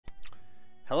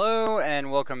Hello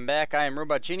and welcome back. I am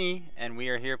Robot Genie, and we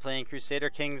are here playing Crusader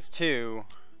Kings 2,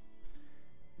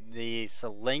 the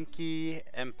Solanki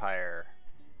Empire.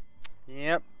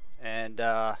 Yep, and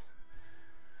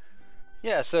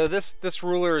yeah. So this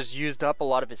ruler has used up a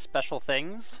lot of his special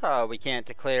things. We can't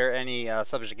declare any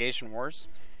subjugation wars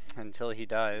until he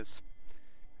dies.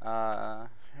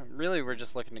 Really, we're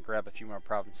just looking to grab a few more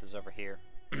provinces over here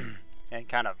and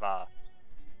kind of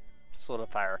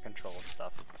solidify our control and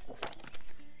stuff.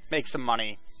 Make some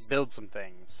money, build some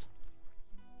things,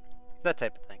 that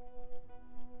type of thing,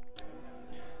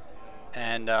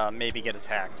 and maybe get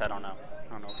attacked. I don't know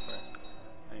if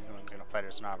anyone's gonna fight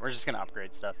us or not. We're just gonna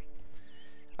upgrade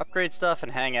stuff,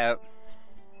 and hang out.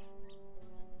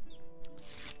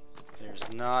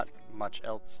 There's not much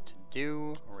else to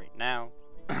do right now,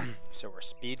 so we're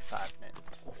speed 5 minutes.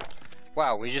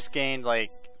 Wow, we just gained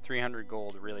like 300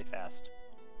 gold really fast.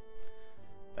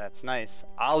 That's nice.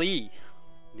 Ali.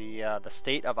 The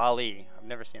state of Ali. I've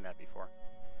never seen that before.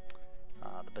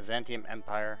 The Byzantium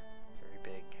Empire,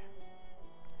 very big.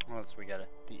 What else we got?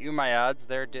 The Umayyads,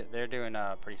 they're doing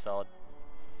pretty solid.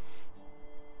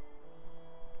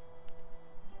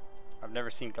 I've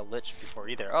never seen Galich before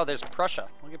either. Oh, there's Prussia.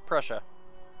 Look at Prussia.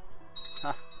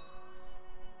 Huh.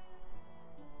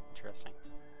 Interesting.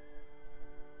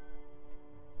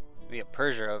 We got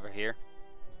Persia over here.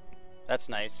 That's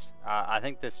nice. I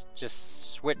think this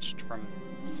just switched from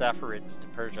Saffarids to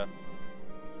Persia.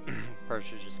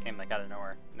 Persia just came like out of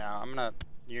nowhere. Now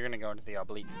you're gonna go into the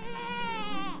oblique.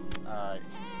 I'm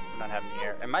not having the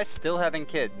air. Am I still having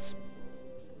kids?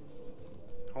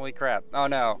 Holy crap! Oh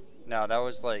no, that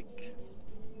was like,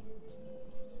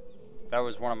 that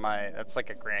was one of my. That's like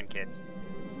a grandkid.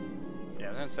 Yeah, I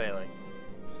was gonna say, like,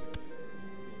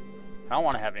 I don't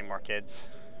want to have any more kids.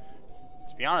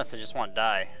 To be honest, I just want to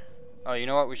die. Oh, you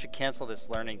know what? We should cancel this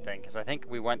learning thing, because I think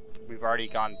we've already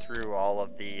gone through all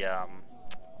of the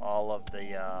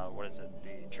what is it?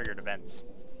 The triggered events.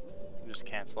 We'll just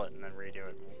cancel it and then redo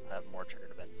it. We'll have more triggered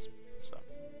events. So.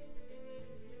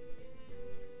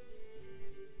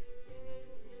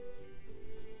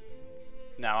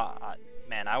 Now,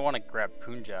 man, I want to grab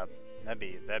Punjab. That'd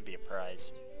be a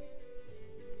prize.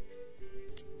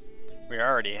 We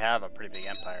already have a pretty big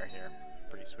empire here.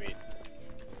 Pretty sweet.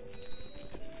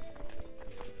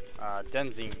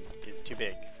 Denzing is too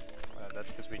big. That's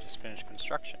because we just finished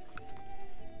construction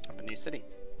of a new city.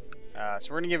 So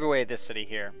we're going to give away this city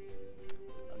here.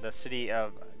 The city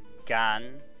of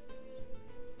Gan.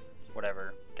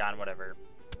 Whatever.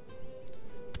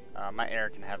 My heir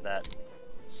can have that.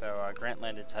 So, grant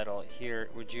landed title here.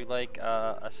 Would you like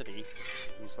a city?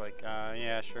 He's like,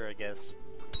 yeah, sure, I guess.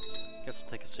 Guess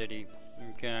we'll take a city.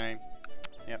 Okay.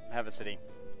 Yep, have a city.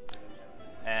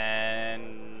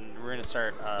 And we're gonna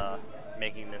start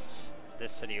making this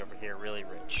city over here really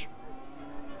rich.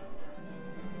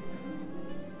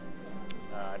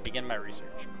 I begin my research.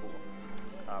 Cool.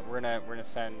 We're gonna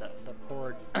send the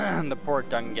poor the poor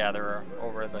dung gatherer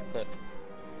over the cliff.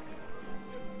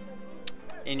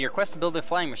 In your quest to build a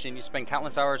flying machine, you spend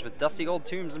countless hours with dusty old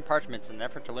tombs and parchments in an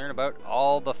effort to learn about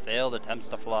all the failed attempts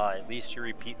to fly. At least you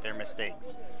repeat their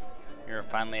mistakes. You're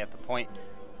finally at the point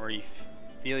where you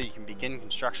feel you can begin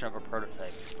construction of a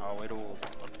prototype. Oh, it will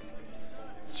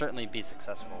certainly be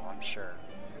successful, I'm sure.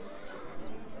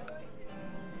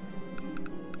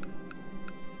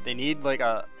 They need like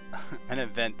an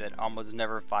event that almost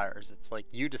never fires. It's like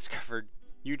you discovered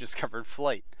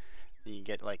flight. And you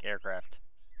get like aircraft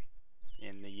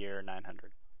in the year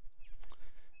 900.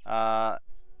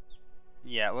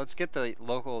 Yeah, let's get the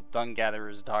local dung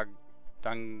gatherer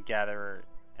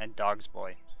and dog's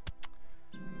boy.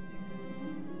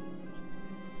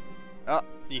 Oh,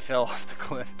 he fell off the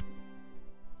cliff.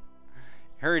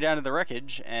 Hurry down to the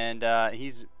wreckage, and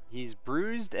he's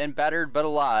bruised and battered but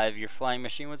alive. Your flying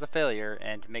machine was a failure,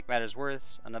 and to make matters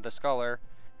worse, another scholar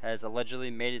has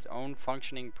allegedly made his own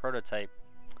functioning prototype.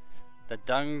 The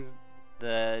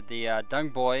dung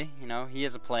boy, you know, he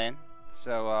has a plan.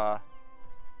 So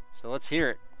let's hear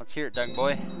it. Let's hear it, dung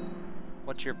boy.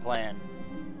 What's your plan?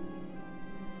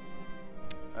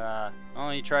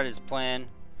 He tried his plan.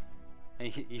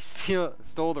 He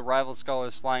stole the rival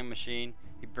scholar's flying machine.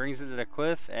 He brings it to the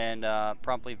cliff and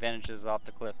promptly vanishes off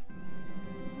the cliff.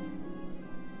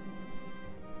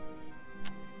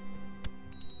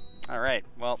 All right.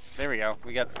 Well, there we go.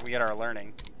 We got our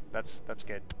learning. That's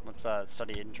good. Let's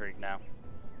study intrigue now.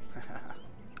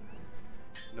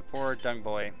 The poor dung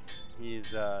boy.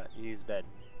 He's dead.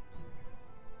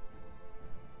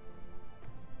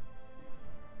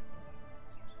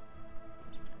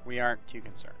 We aren't too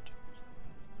concerned.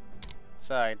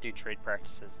 So I do trade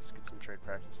practices. Let's get some trade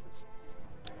practices.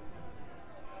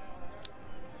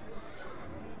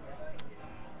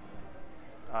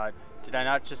 Did I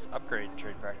not just upgrade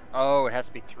trade practice? Oh, it has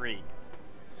to be 3.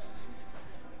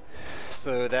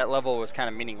 So that level was kind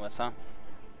of meaningless, huh?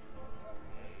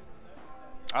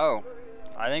 Oh,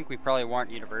 I think we probably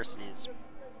want universities.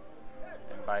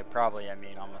 And by probably, I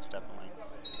mean almost definitely.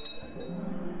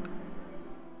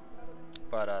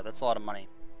 But that's a lot of money.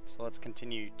 So let's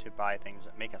continue to buy things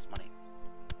that make us money.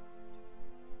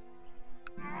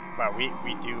 Wow, we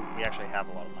actually have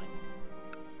a lot of money.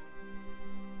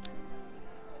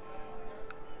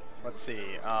 Let's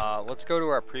see, let's go to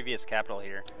our previous capital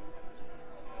here.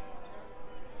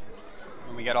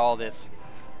 And we got all this.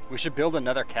 We should build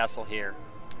another castle here.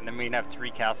 And then we can have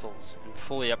 3 castles and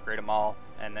fully upgrade them all.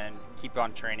 And then keep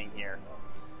on training here.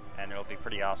 And it'll be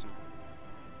pretty awesome.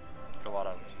 Get a lot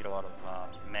of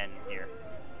men here.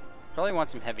 Probably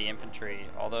want some heavy infantry,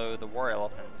 although the war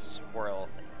elephants, yeah,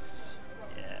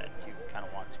 I do kind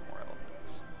of want some war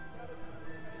elephants.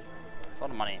 It's a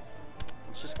lot of money.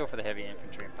 Let's just go for the heavy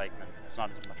infantry and pikemen. It's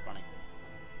not as much money.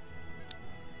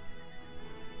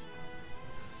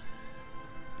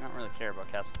 I don't really care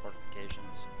about castle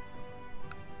fortifications.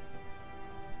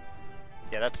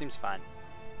 Yeah, that seems fine.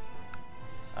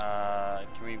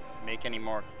 Can we make any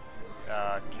more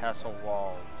castle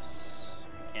walls?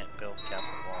 We can't build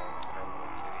castle walls that are level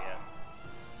 2 yet.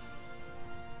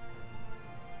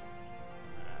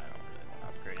 I don't really want to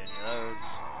upgrade any of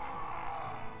those.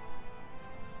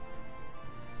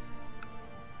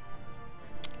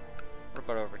 What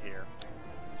about over here?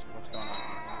 What's going on here?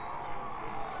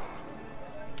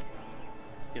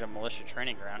 Get a militia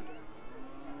training ground.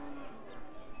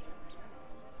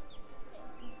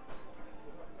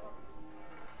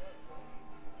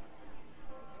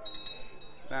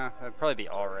 Nah, that'd probably be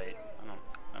alright.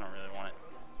 I don't really want it.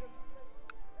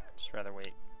 Just rather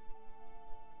wait.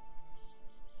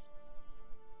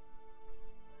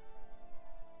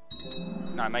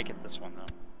 No, I might get this one though.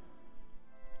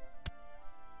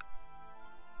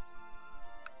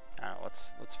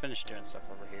 Let's finish doing stuff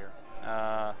over here.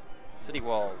 City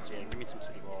walls. Yeah, give me some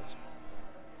city walls.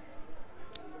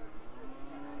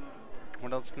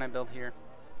 What else can I build here?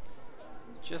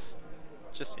 Just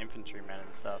infantrymen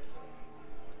and stuff.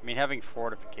 I mean, having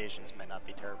fortifications might not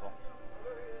be terrible.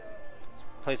 This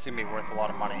place is gonna be worth a lot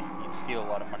of money. You can steal a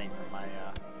lot of money from my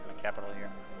capital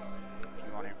here if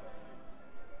you want to.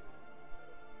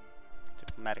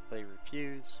 Diplomatically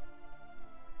refuse.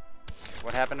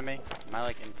 What happened to me? Am I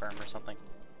like infirm or something?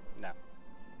 No.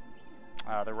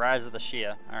 The rise of the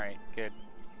Shia. Alright, good.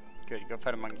 Good, go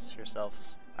fight amongst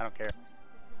yourselves. I don't care.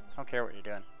 I don't care what you're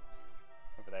doing.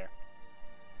 Over there.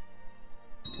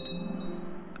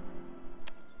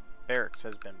 Barracks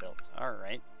has been built.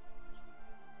 Alright.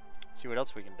 Let's see what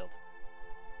else we can build.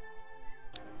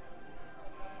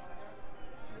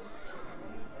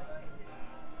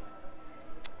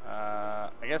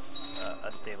 I guess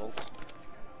a stables.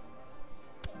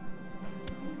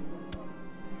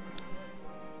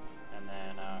 And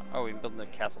then, oh, we can build a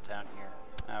castle town here.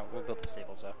 We'll build the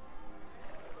stables though.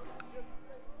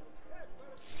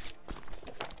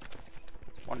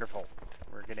 Wonderful.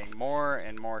 We're getting more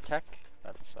and more tech.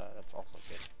 That's also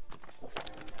good.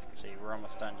 Let's see, we're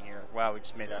almost done here. Wow, we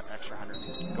just made an extra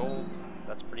 150 gold.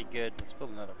 That's pretty good. Let's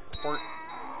build another port.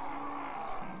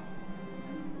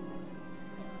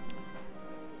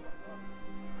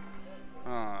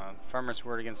 Farmer's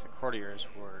word against the courtier's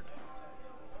word.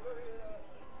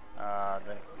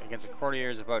 Against the courtier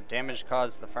is about damage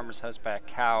caused to the farmer's house by a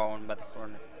cow owned by the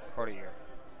courtier.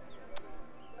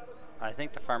 I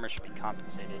think the farmer should be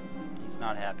compensated. He's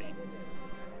not happy.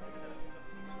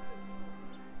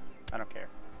 I don't care.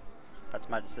 That's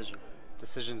my decision.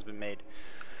 Decision's been made.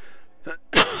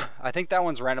 I think that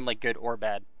one's randomly good or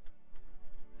bad.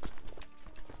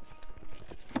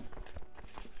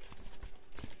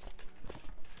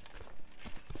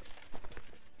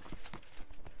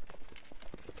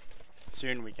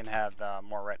 Soon we can have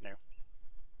more retinue.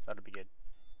 That'll be good.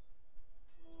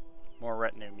 More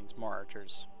retinue means more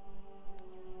archers.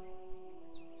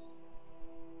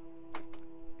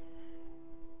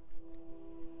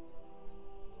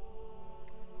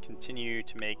 Continue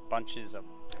to make bunches of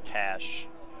cash.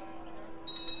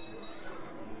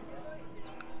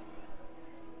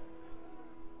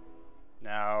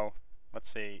 Now,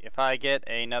 let's see. If I get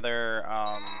another,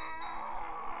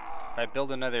 if I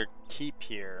build another keep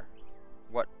here,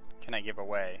 what can I give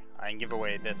away? I can give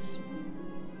away this.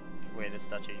 Give away this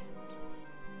duchy.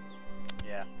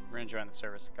 Yeah, we're gonna join the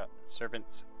servants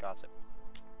gossip.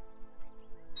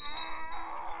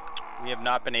 We have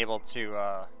not been able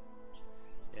to.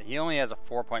 Yeah, he only has a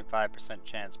 4.5%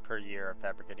 chance per year of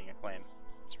fabricating a claim.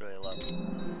 It's really low.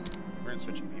 We're gonna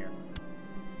switch him here.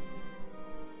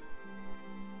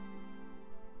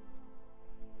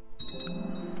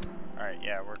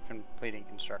 we're completing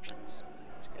constructions.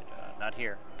 That's good. Not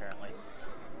here, apparently.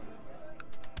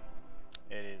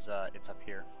 It is, it's up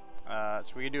here.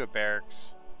 So we could do a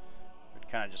barracks. We'd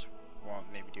kind of just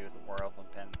want maybe do the War Elven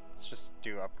Pen. Let's just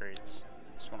do upgrades.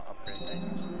 Just want to upgrade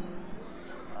things.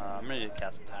 I'm gonna do the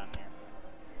Castle Town here.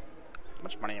 How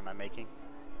much money am I making?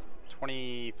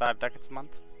 25 ducats a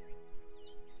month?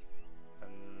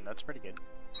 And that's pretty good.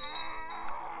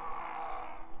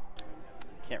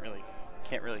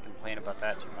 Can't really complain about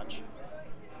that too much.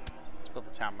 Let's build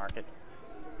the town market.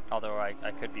 Although I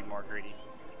could be more greedy.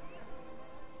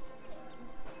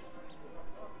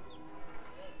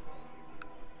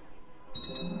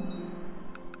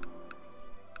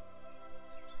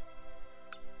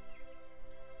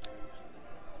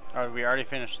 Oh, we already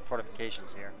finished the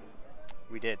fortifications here.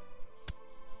 We did.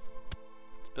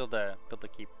 Let's build a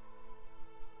keep.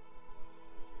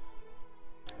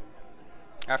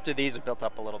 After these are built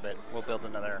up a little bit, we'll build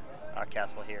another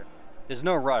castle here. There's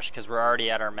no rush because we're already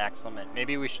at our max limit.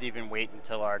 Maybe we should even wait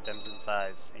until our denizen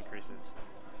size increases.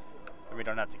 And we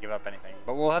don't have to give up anything.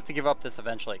 But we'll have to give up this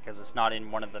eventually because it's not in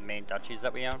one of the main duchies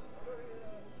that we own.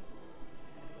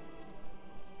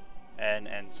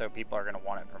 And so people are going to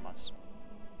want it from us.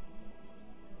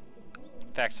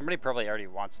 In fact, somebody probably already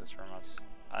wants this from us.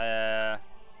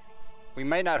 We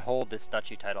might not hold this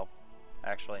duchy title,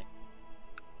 actually.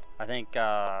 I think,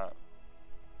 oh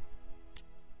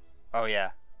yeah,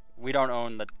 we don't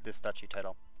own this duchy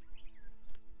title.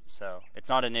 So, it's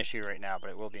not an issue right now, but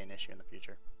it will be an issue in the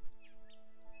future.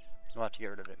 We'll have to get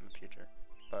rid of it in the future.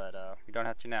 But, we don't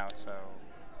have to now, so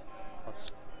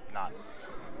let's not.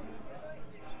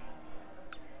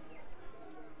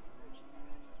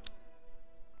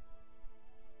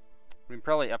 We can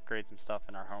probably upgrade some stuff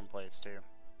in our home place, too.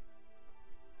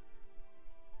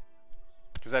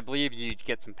 Because I believe you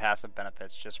get some passive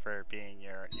benefits just for being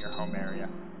your home area.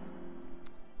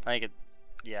 I think it,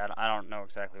 yeah, I don't know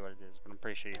exactly what it is, but I'm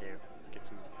pretty sure you do.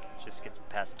 Just get some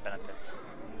passive benefits.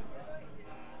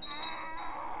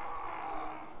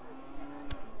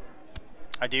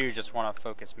 I do just want to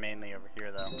focus mainly over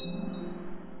here, though,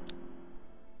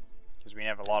 because we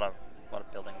have a lot of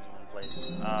buildings in one place.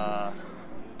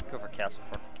 Go for castle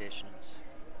fortifications.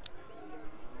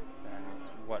 And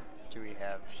what do we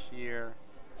have here?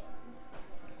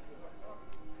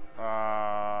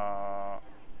 I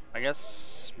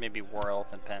guess maybe War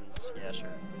Elven Pens. Yeah,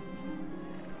 sure.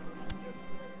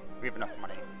 We have enough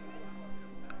money.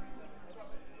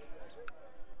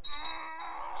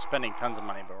 Spending tons of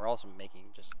money, but we're also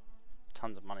making just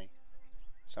tons of money.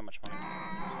 So much money.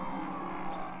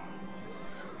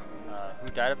 Who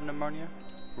died of pneumonia?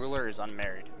 Ruler is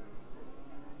unmarried.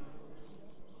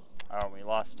 Oh, we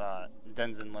lost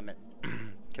denizen limit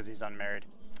because he's unmarried.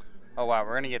 Oh wow,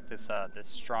 we're gonna get this this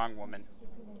strong woman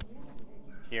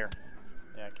here.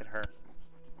 Yeah, get her.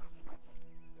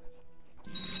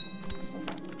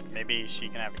 Maybe she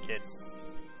can have a kid.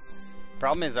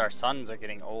 Problem is our sons are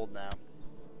getting old now.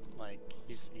 Like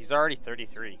he's already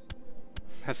 33.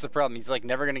 That's the problem. He's like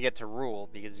never gonna get to rule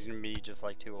because he's gonna be just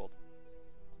like too old.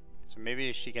 So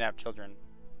maybe she can have children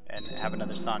and have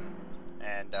another son,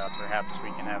 and perhaps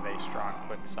we can have a strong,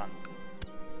 quick son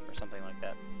or something like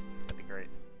that. That'd be great.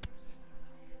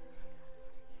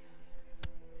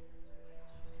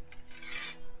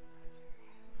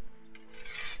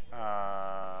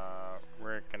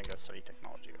 We're gonna go study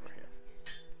technology over here.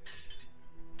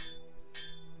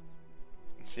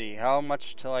 Let's see, how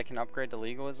much till I can upgrade to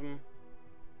legalism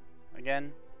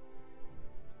again?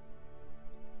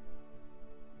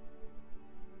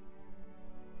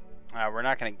 We're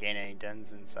not gonna gain any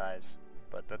denizen size,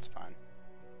 but that's fine.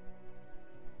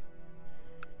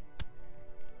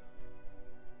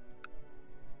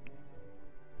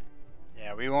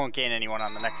 Yeah, we won't gain anyone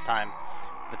on the next time.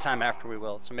 The time after we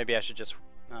will, so maybe I should just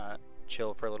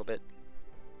chill for a little bit,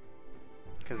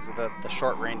 because the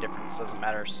short reign difference doesn't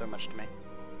matter so much to me.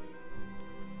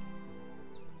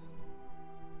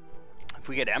 If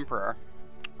we get Emperor,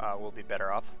 we'll be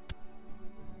better off.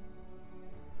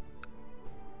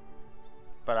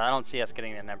 But I don't see us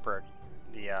getting an Emperor,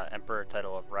 the Emperor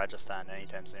title of Rajasthan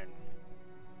anytime soon.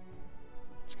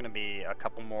 It's going to be a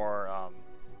couple more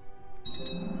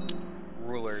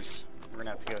rulers we're going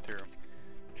to have to go through.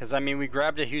 Because, I mean, we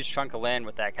grabbed a huge chunk of land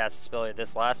with that Castaspillia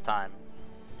this last time.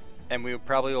 And we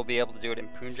probably will be able to do it in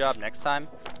Punjab next time.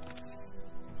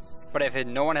 But if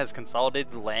no one has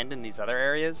consolidated the land in these other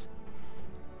areas,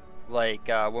 like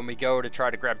when we go to try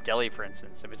to grab Delhi, for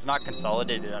instance, if it's not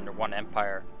consolidated under one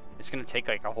empire, it's going to take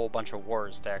like a whole bunch of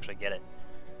wars to actually get it.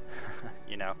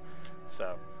 You know?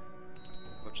 So,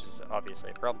 which is obviously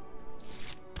a problem.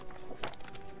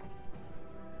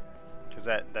 Because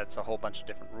that's a whole bunch of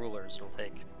different rulers it'll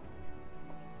take.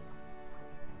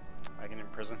 I can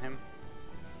imprison him.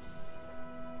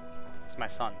 He's my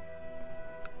son.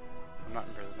 I'm not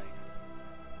imprisoning.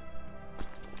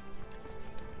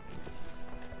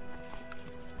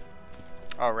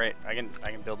 Oh right, I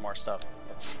can build more stuff.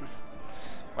 That's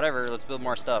whatever. Let's build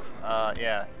more stuff.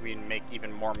 Yeah, we can make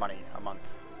even more money a month.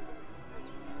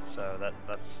 So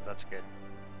that's good.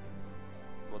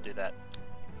 We'll do that.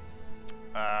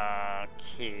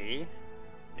 Okay.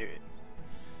 At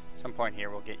some point here,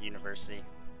 we'll get university.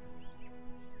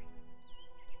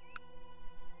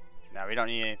 No, we don't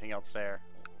need anything else there.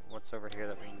 What's over here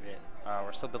that we can get?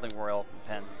 We're still building war elephant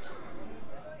pens.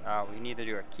 We can either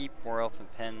do a keep, war elephant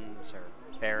pens, or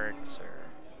barracks, or...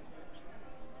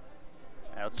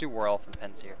 let's do war elephant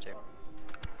pens here too.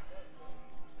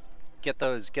 Get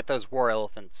those war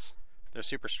elephants. They're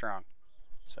super strong.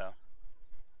 So.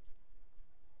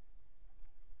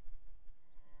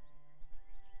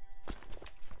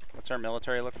 What's our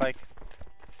military look like?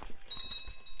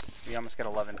 We almost got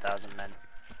 11,000 men.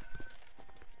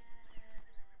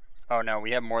 Oh no,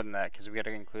 we have more than that because we got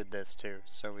to include this too.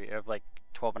 So we have like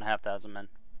 12,500 men.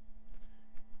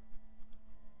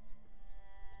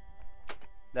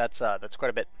 That's quite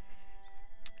a bit.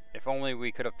 If only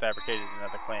we could have fabricated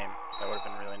another claim, that would have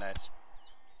been really nice.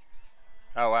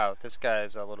 Oh wow, this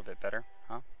guy's a little bit better,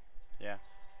 huh? Yeah,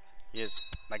 he is.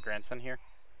 My grandson here.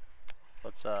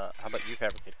 Let's how about you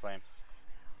fabricate a claim?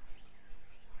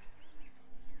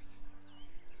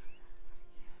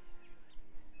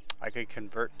 I could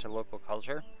convert to local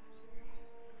culture.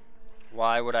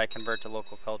 Why would I convert to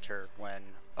local culture when...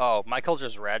 Oh, my culture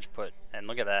is Rajput, and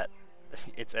look at that.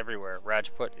 It's everywhere.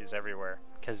 Rajput is everywhere.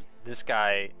 Because this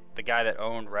guy, the guy that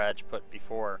owned Rajput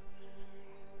before,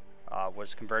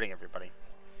 was converting everybody.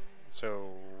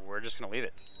 So we're just going to leave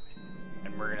it.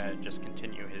 And we're going to just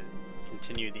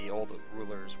continue the old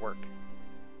ruler's work.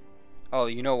 Oh,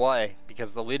 you know why?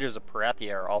 Because the leaders of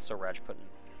Parathia are also Rajputan.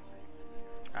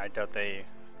 I don't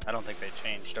think they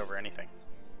changed over anything.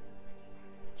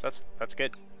 So that's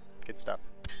good. Good stuff.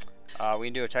 We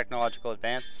can do a technological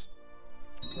advance.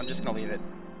 I'm just gonna leave it.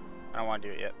 I don't want to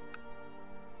do it yet.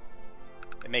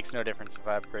 It makes no difference if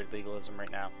I upgrade legalism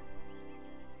right now.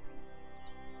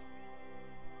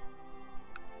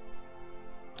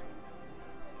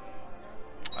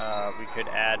 We could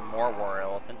add more war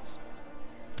elephants.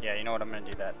 Yeah, you know what? I'm gonna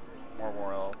do that. More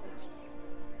war elephants.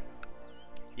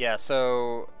 Yeah,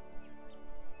 so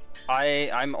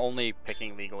I'm only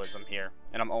picking legalism here,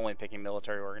 and I'm only picking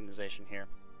military organization here.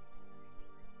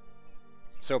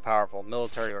 So powerful.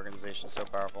 Military organization is so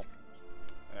powerful.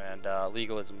 And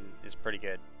legalism is pretty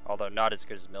good, although not as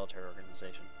good as military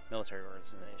organization. Military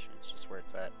organization is just where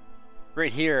it's at.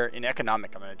 Right here, in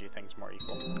economic, I'm going to do things more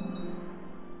equal.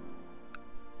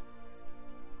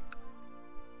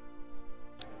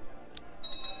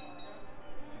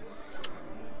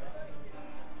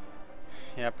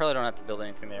 Yeah, I probably don't have to build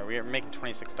anything there. We are making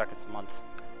 26 ducats a month.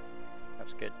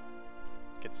 That's good.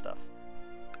 Good stuff.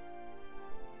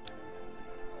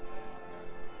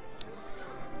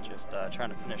 Just trying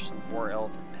to finish some war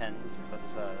elephant pens.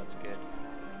 That's good.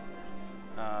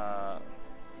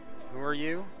 Who are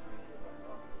you?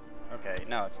 Okay,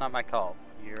 no, it's not my call.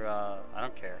 You're I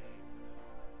don't care.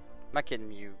 I'm not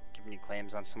giving you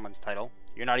claims on someone's title.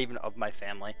 You're not even of my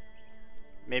family.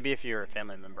 Maybe if you're a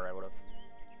family member, I would have.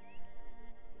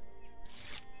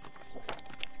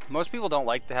 Most people don't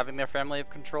like having their family of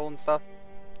control and stuff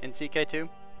in CK2,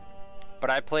 but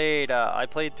I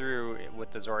played through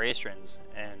with the Zoroastrians,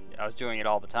 and I was doing it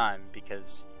all the time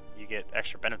because you get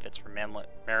extra benefits from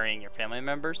marrying your family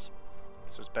members.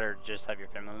 So it's better to just have your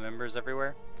family members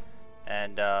everywhere.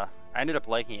 And I ended up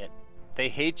liking it. They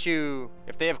hate you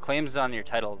if they have claims on your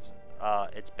titles.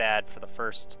 It's bad for the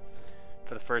first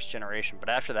generation, but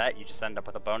after that, you just end up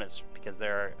with a bonus because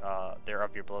they're of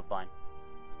your bloodline.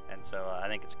 And so I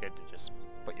think it's good to just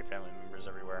put your family members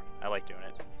everywhere. I like doing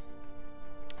it.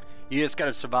 You just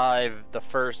gotta survive the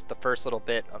first little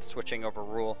bit of switching over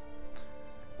rule,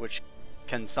 which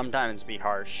can sometimes be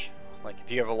harsh. Like if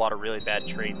you have a lot of really bad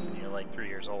traits and you're like 3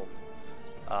 years old.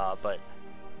 But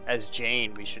as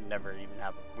Jane, we should never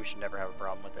have a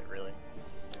problem with it, really.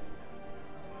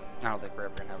 I don't think we're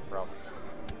ever gonna have a problem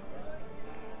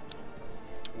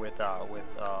with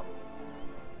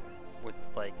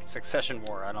like succession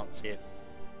war. I don't see it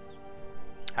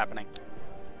happening.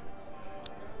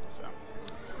 So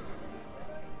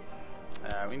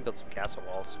we can build some castle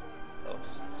walls. That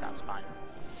sounds fine.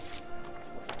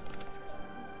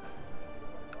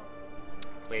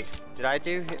 Wait, did I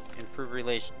do improve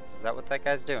relations? Is that what that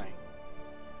guy's doing?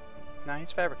 No,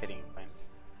 he's fabricating a claim.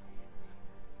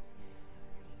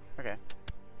 Okay.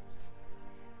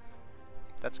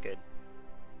 That's good.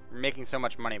 We're making so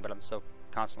much money, but I'm still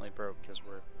constantly broke because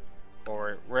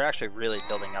we're actually really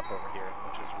building up over here,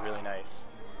 which is really nice.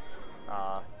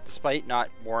 Despite not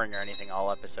warring or anything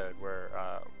all episode,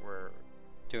 we're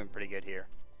doing pretty good here.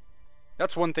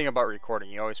 That's one thing about recording.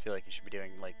 You always feel like you should be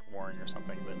doing like warring or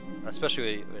something, but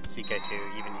especially with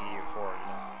CK2, even EU4, you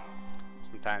know,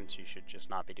 sometimes you should just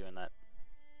not be doing that.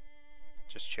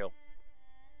 Just chill.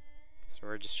 So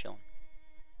we're just chilling.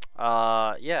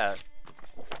 Yeah.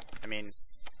 I mean,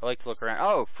 I like to look around.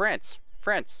 Oh, France!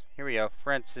 France! Here we go.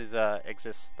 France is,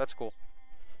 exists. That's cool.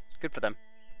 Good for them.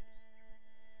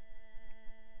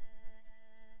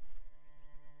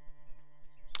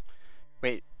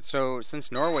 Wait, so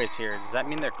since Norway's here, does that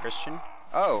mean they're Christian?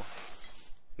 Oh!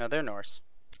 No, they're Norse.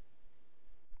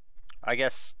 I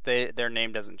guess their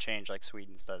name doesn't change like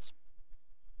Sweden's does.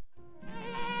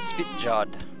 Spitjod.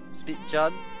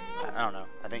 Spitjod? I don't know.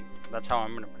 I think that's how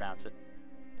I'm gonna pronounce it.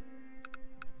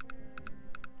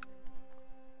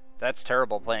 That's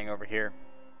terrible playing over here.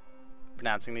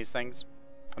 Pronouncing these things.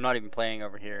 I'm not even playing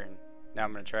over here, and now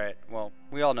I'm gonna try it. Well,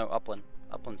 we all know Upland.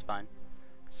 Upland's fine.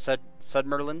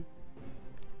 Sudmerlin?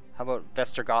 How about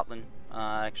Vestergotland?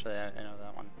 Actually, I know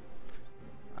that one.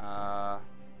 I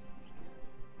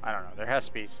don't know. There has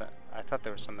to be some. I thought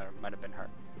there was some that might have been hard.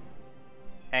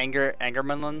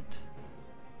 Angermanland?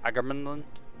 Agermanland?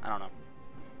 I don't know.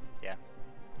 Yeah.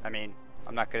 I mean,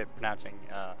 I'm not good at pronouncing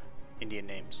Indian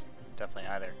names. Definitely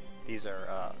either. These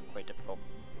are quite difficult.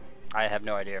 I have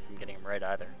no idea if I'm getting them right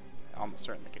either. I'm almost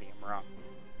certainly getting them wrong.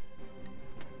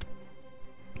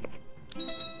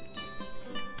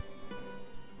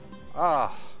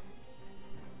 Oh.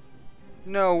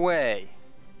 No way.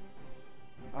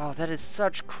 Oh, that is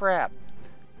such crap.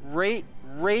 Right.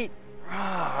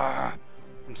 I'm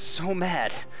so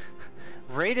mad.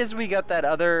 Right as we got that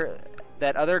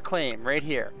other claim right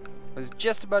here, I was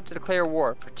just about to declare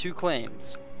war for 2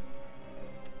 claims.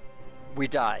 We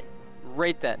die.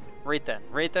 Right then we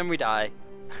die.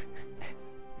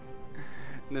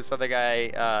 And this other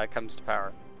guy comes to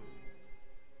power.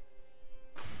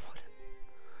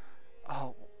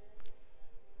 Oh.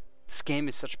 This game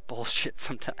is such bullshit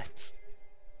sometimes.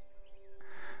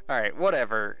 Alright,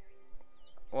 whatever.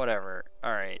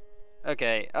 Alright.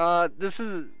 Okay,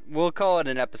 we'll call it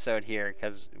an episode here,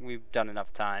 because we've done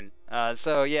enough time.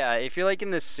 So yeah, if you're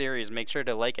liking this series, make sure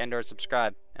to like and or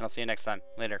subscribe, and I'll see you next time.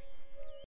 Later.